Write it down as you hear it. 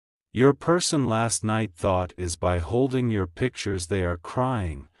Your person last night thought is by holding your pictures they are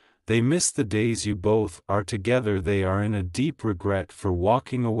crying, they miss the days you both are together, they are in a deep regret for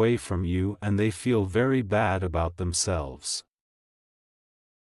walking away from you, and they feel very bad about themselves.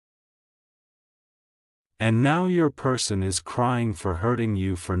 And now your person is crying for hurting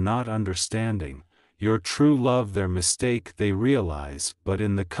you, for not understanding your true love, their mistake they realize, but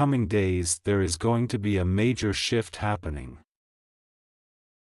in the coming days there is going to be a major shift happening.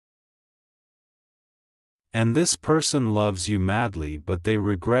 And this person loves you madly, but they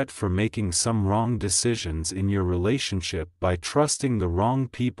regret for making some wrong decisions in your relationship by trusting the wrong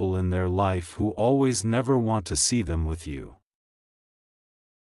people in their life who always never want to see them with you.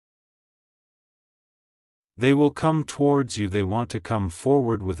 They will come towards you, they want to come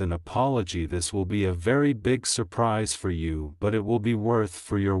forward with an apology. This will be a very big surprise for you, but it will be worth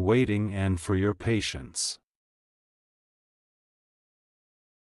for your waiting and for your patience.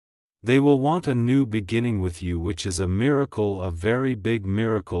 They will want a new beginning with you, which is a miracle, a very big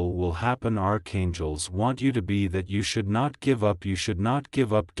miracle will happen. Archangels want you to be that you should not give up, you should not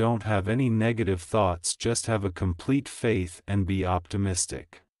give up, don't have any negative thoughts, just have a complete faith and be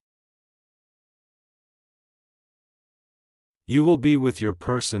optimistic. You will be with your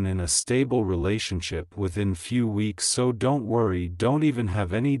person in a stable relationship within few weeks, so don't worry, don't even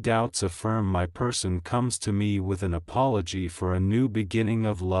have any doubts. Affirm, my person comes to me with an apology for a new beginning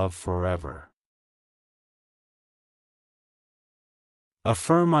of love forever.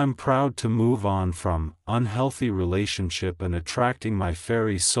 Affirm, I'm proud to move on from unhealthy relationship and attracting my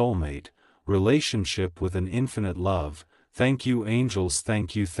fairy soulmate, relationship with an infinite love. Thank you angels,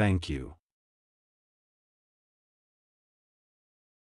 thank you, thank you.